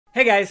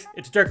Hey guys,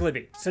 it's Dirk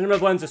Libbey,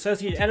 CinemaBlend's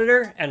associate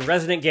editor and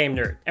resident game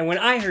nerd. And when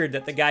I heard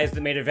that the guys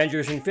that made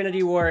Avengers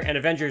Infinity War and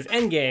Avengers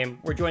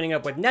Endgame were joining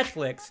up with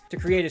Netflix to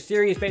create a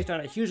series based on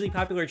a hugely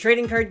popular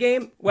trading card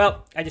game,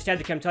 well, I just had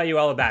to come tell you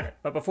all about it.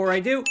 But before I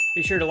do,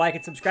 be sure to like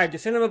and subscribe to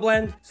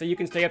CinemaBlend so you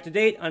can stay up to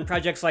date on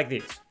projects like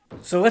these.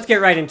 So let's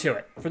get right into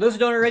it. For those who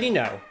don't already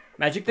know,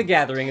 Magic the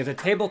Gathering is a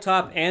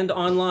tabletop and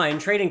online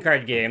trading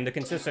card game that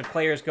consists of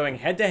players going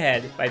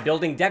head-to-head by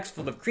building decks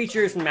full of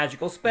creatures and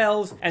magical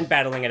spells and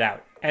battling it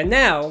out. And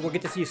now, we'll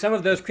get to see some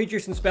of those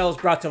creatures and spells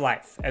brought to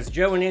life, as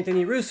Joe and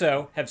Anthony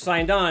Russo have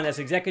signed on as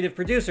executive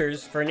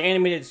producers for an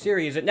animated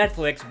series at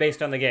Netflix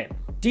based on the game.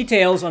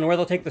 Details on where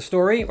they'll take the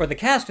story or the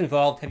cast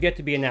involved have yet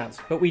to be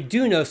announced, but we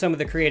do know some of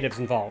the creatives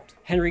involved.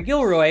 Henry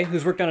Gilroy,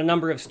 who's worked on a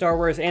number of Star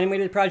Wars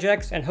animated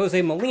projects, and Jose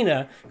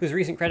Molina, whose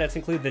recent credits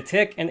include The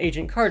Tick and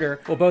Agent Carter,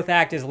 will both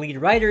act as lead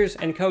writers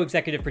and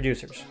co-executive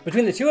producers.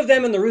 Between the two of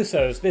them and the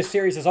Russos, this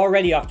series is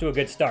already off to a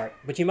good start,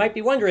 but you might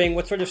be wondering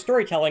what sort of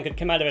storytelling could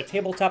come out of a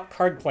tabletop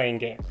card-playing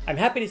game. I'm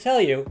happy to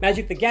tell you,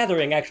 Magic the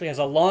Gathering actually has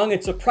a long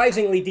and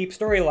surprisingly deep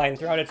storyline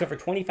throughout its over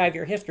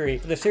 25-year history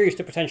for the series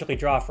to potentially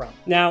draw from.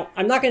 Now,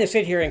 I'm not going to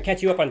sit here and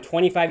catch you up on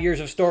 25 years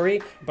of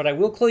story, but I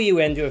will clue you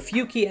into a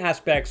few key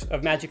aspects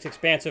of Magic's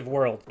expansive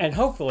world, and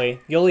hopefully,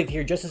 you'll leave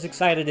here just as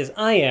excited as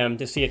I am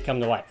to see it come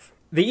to life.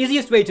 The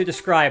easiest way to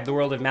describe the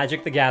world of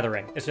Magic the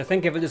Gathering is to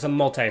think of it as a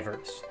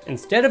multiverse.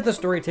 Instead of the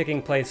story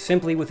taking place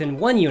simply within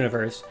one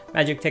universe,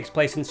 Magic takes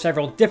place in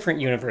several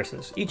different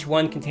universes, each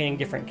one containing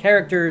different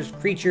characters,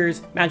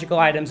 creatures, magical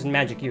items, and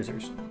magic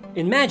users.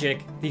 In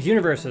Magic, these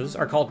universes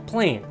are called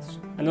planes,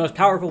 and the most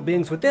powerful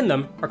beings within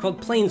them are called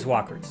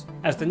planeswalkers.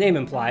 As the name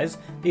implies,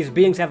 these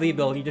beings have the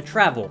ability to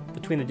travel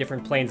between the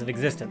different planes of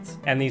existence.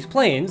 And these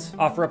planes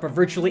offer up a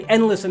virtually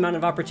endless amount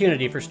of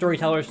opportunity for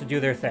storytellers to do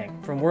their thing,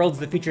 from worlds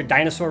that feature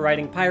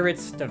dinosaur-riding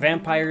pirates, to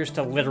vampires,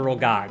 to literal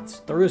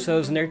gods. The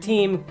Russos and their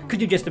team could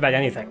do just about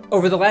anything.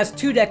 Over the last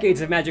 2 decades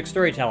of Magic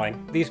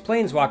storytelling, these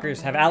planeswalkers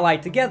have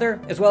allied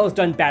together, as well as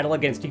done battle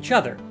against each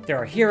other. There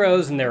are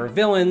heroes and there are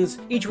villains,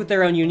 each with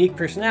their own unique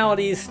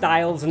personalities,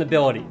 styles, and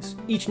abilities.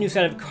 Each new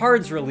set of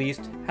cards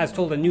released has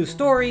told a new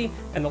story,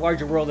 and the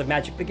larger world of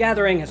Magic the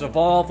Gathering has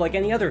evolved like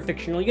any other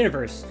fictional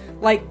universe.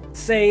 Like,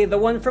 say, the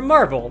one from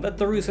Marvel that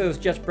the Russos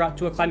just brought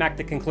to a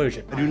climactic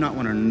conclusion. I do not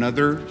want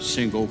another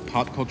single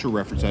pop culture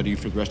reference out of you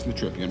for the rest of the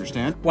trip, you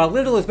understand? While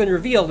little has been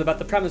revealed about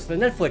the premise of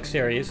the Netflix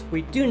series,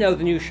 we do know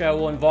the new show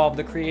will involve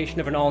the creation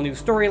of an all-new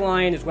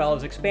storyline, as well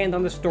as expand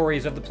on the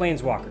stories of the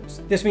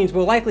Planeswalkers. This means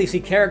we'll likely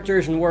see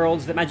characters and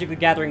worlds that Magic the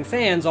Gathering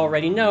fans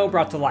already know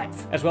brought to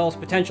life, as well as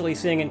potentially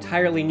seeing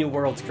entirely new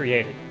worlds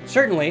created.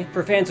 Certainly,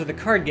 for fans of the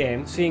card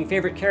game, seeing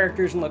favorite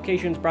characters and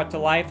locations brought to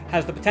life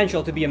has the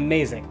potential to be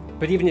amazing.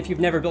 But even if you've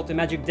never built a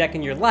Magic deck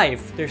in your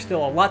life, there's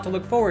still a lot to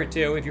look forward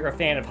to if you're a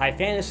fan of high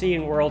fantasy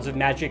and worlds of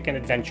magic and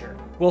adventure.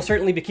 We'll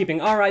certainly be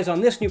keeping our eyes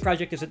on this new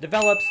project as it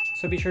develops,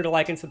 so be sure to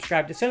like and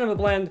subscribe to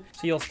CinemaBlend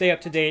so you'll stay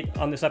up to date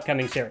on this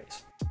upcoming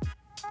series.